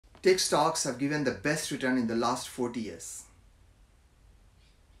Tech stocks have given the best return in the last 40 years.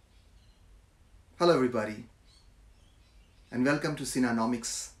 Hello everybody, and welcome to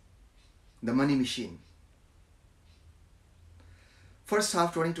Synanomics, the money machine. First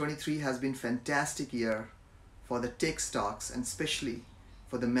half 2023 has been fantastic year for the tech stocks and especially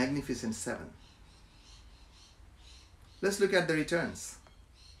for the Magnificent Seven. Let's look at the returns.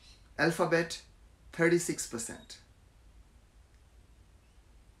 Alphabet 36%,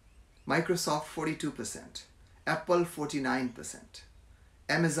 Microsoft 42%, Apple 49%,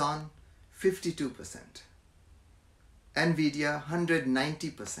 Amazon 52%, Nvidia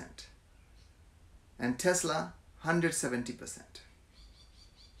 190%, and Tesla 170%.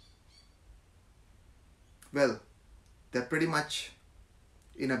 Well, they're pretty much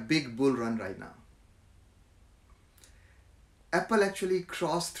in a big bull run right now. Apple actually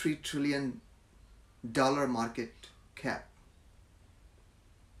crossed $3 trillion market cap.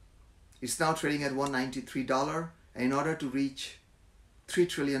 It's now trading at $193, and in order to reach $3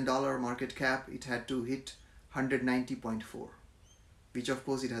 trillion market cap, it had to hit 190.4, which of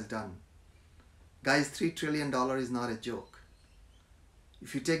course it has done. Guys, $3 trillion is not a joke.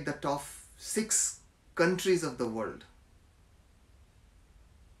 If you take the top 6 countries of the world,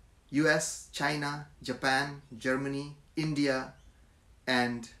 US, China, Japan, Germany, India,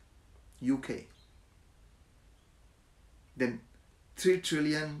 and UK, then 3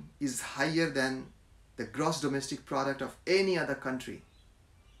 trillion is higher than the gross domestic product of any other country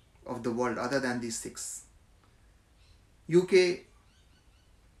of the world other than these 6. UK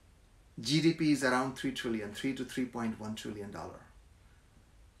GDP is around 3 trillion, 3 to 3.1 trillion dollar.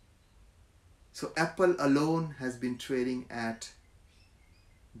 So Apple alone has been trading at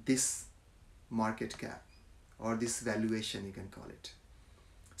this market cap, or this valuation you can call it.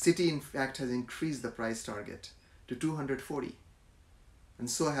 Citi in fact has increased the price target to 240, and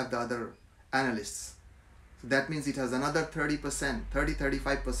so have the other analysts. So that means it has another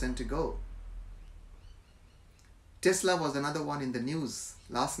 35% to go. Tesla was another one in the news.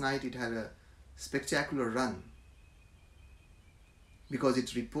 Last night it had a spectacular run because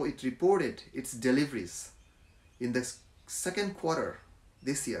it reported its deliveries. In the second quarter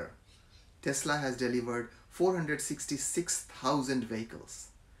this year, Tesla has delivered 466,000 vehicles,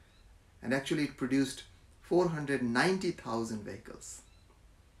 and actually it produced 490,000 vehicles.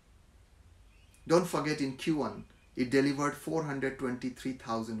 Don't forget, in Q1 it delivered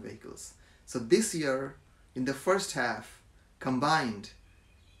 423,000 vehicles. So this year, in the first half combined,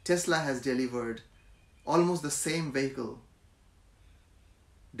 Tesla has delivered almost the same vehicle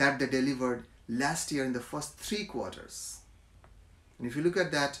that they delivered last year in the first 3 quarters. And if you look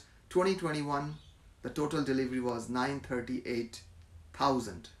at that, 2021, the total delivery was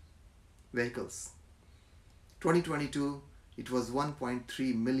 938,000 vehicles. 2022, it was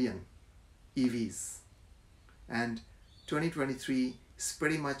 1.3 million EVs. And 2023 is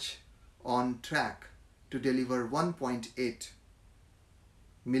pretty much on track to deliver 1.8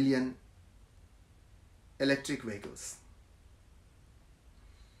 million electric vehicles.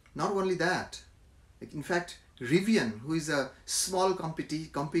 Not only that, in fact, Rivian, who is a small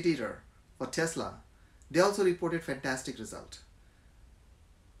competitor for Tesla, they also reported fantastic result.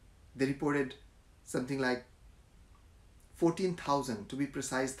 They reported something like 14,000, to be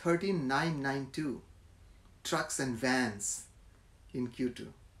precise, 13,992 trucks and vans in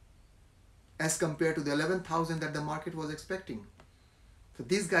Q2, as compared to the 11,000 that the market was expecting. So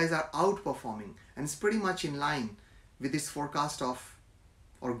these guys are outperforming, and it's pretty much in line with this forecast of,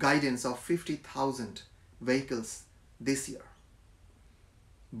 or guidance of, 50,000 vehicles this year.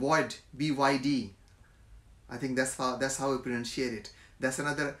 Boyd, BYD, I think that's how we pronunciate it. That's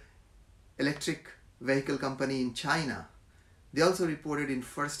another electric vehicle company in China. They also reported in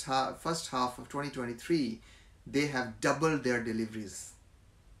first half of 2023, they have doubled their deliveries,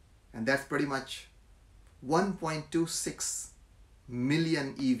 and that's pretty much 1.26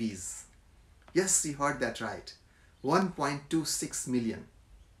 million EVs. Yes, you heard that right, 1.26 million.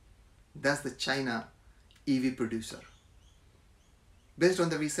 That's the China EV producer. Based on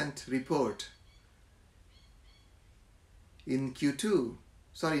the recent report, in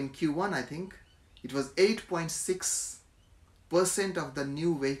Q1 I think, it was 8.6% of the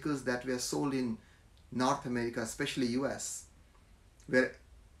new vehicles that were sold in North America, especially US, were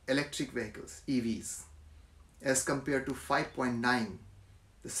electric vehicles, EVs, as compared to 5.9%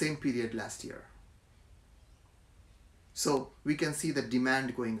 the same period last year. So we can see the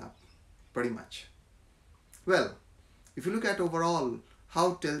demand going up pretty much. Well, if you look at overall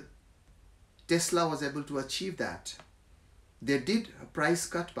how Tesla was able to achieve that, they did a price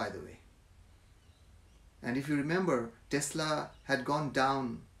cut, by the way. And if you remember, Tesla had gone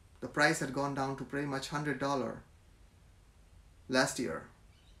down the price had gone down to pretty much $100 last year.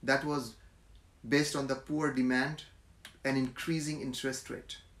 That was based on the poor demand and increasing interest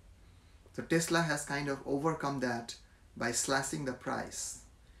rate. So Tesla has kind of overcome that by slashing the price.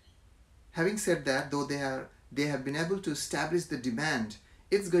 Having said that, though they have been able to establish the demand,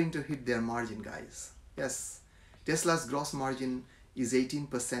 it's going to hit their margin, guys. Yes, Tesla's gross margin is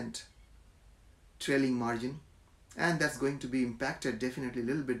 18% trailing margin, and that's going to be impacted definitely a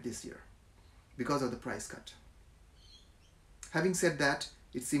little bit this year because of the price cut. Having said that,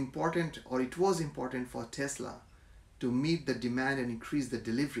 it's important, or it was important for Tesla to meet the demand and increase the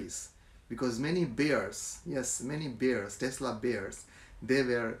deliveries, because many bears, yes, many bears, Tesla bears, they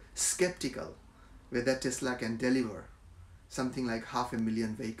were skeptical whether Tesla can deliver something like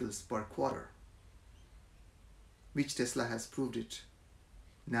 500,000 vehicles per quarter, which Tesla has proved it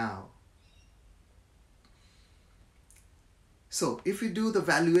now. So if we do the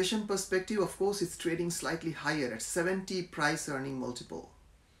valuation perspective, of course it's trading slightly higher at 70 price earning multiple,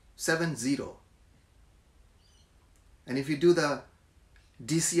 70. And if you do the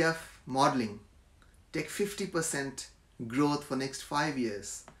DCF modeling, take 50% growth for next 5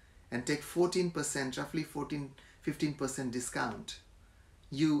 years and take 14%, roughly 15% discount,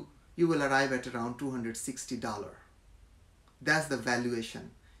 you will arrive at around $260. That's the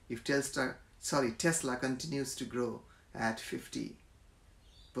valuation if Tesla continues to grow at 50%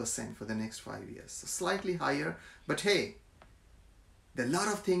 for the next 5 years. So slightly higher, but hey, there are a lot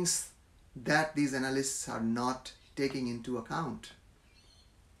of things that these analysts are not taking into account.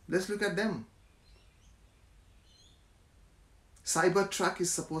 Let's look at them. Cybertruck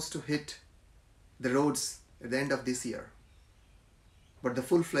is supposed to hit the roads at the end of this year, but the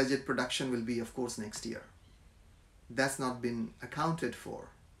full-fledged production will be, of course, next year. That's not been accounted for.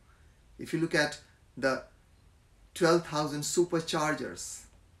 If you look at the 12,000 superchargers,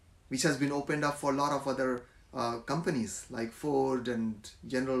 which has been opened up for a lot of other companies like Ford and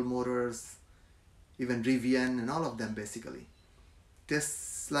General Motors, even Rivian and all of them basically.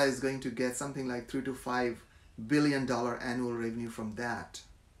 Tesla is going to get something like $3 to $5 billion annual revenue from that.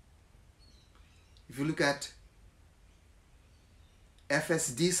 If you look at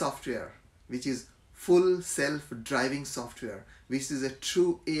FSD software, which is full self-driving software, which is a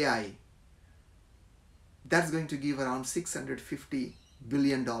true AI, that's going to give around $650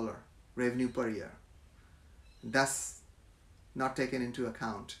 billion revenue per year. That's not taken into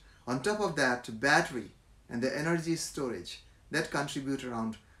account. On top of that, battery and the energy storage, that contribute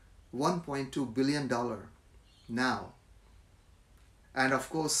around $1.2 billion now. And of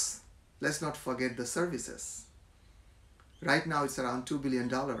course, let's not forget the services. Right now it's around $2 billion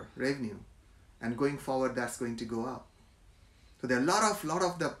revenue, and going forward that's going to go up. So there are a lot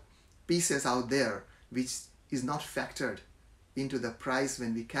of the pieces out there which is not factored into the price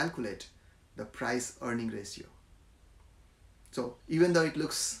when we calculate the price earning ratio. So even though it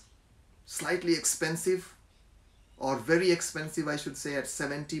looks slightly expensive, or very expensive I should say, at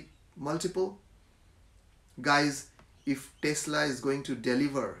 70 multiple, guys, if Tesla is going to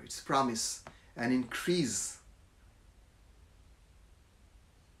deliver its promise and increase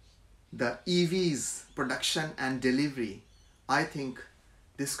the EVs production and delivery, I think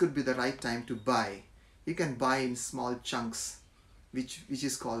this could be the right time to buy. You can buy in small chunks, which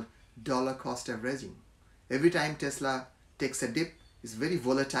is called dollar cost averaging. Every time Tesla takes a dip, it's very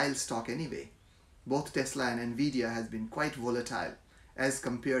volatile stock anyway. Both Tesla and Nvidia has been quite volatile as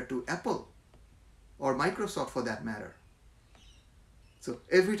compared to Apple or Microsoft for that matter. So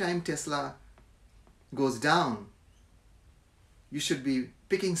every time Tesla goes down, you should be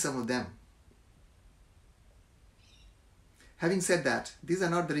picking some of them. Having said that, these are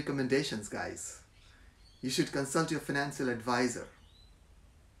not the recommendations, guys. You should consult your financial advisor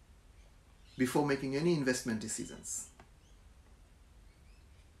before making any investment decisions.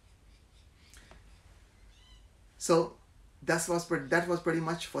 So that was pretty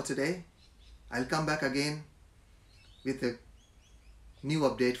much for today. I'll come back again with a new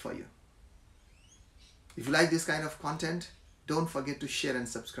update for you. If you like this kind of content, don't forget to share and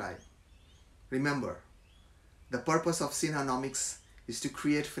subscribe. Remember, the purpose of Sinhanomics is to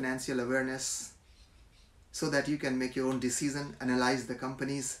create financial awareness so that you can make your own decision, analyze the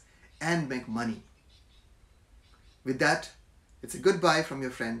companies, and make money. With that, it's a goodbye from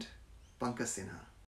your friend, Pankaj Sinha.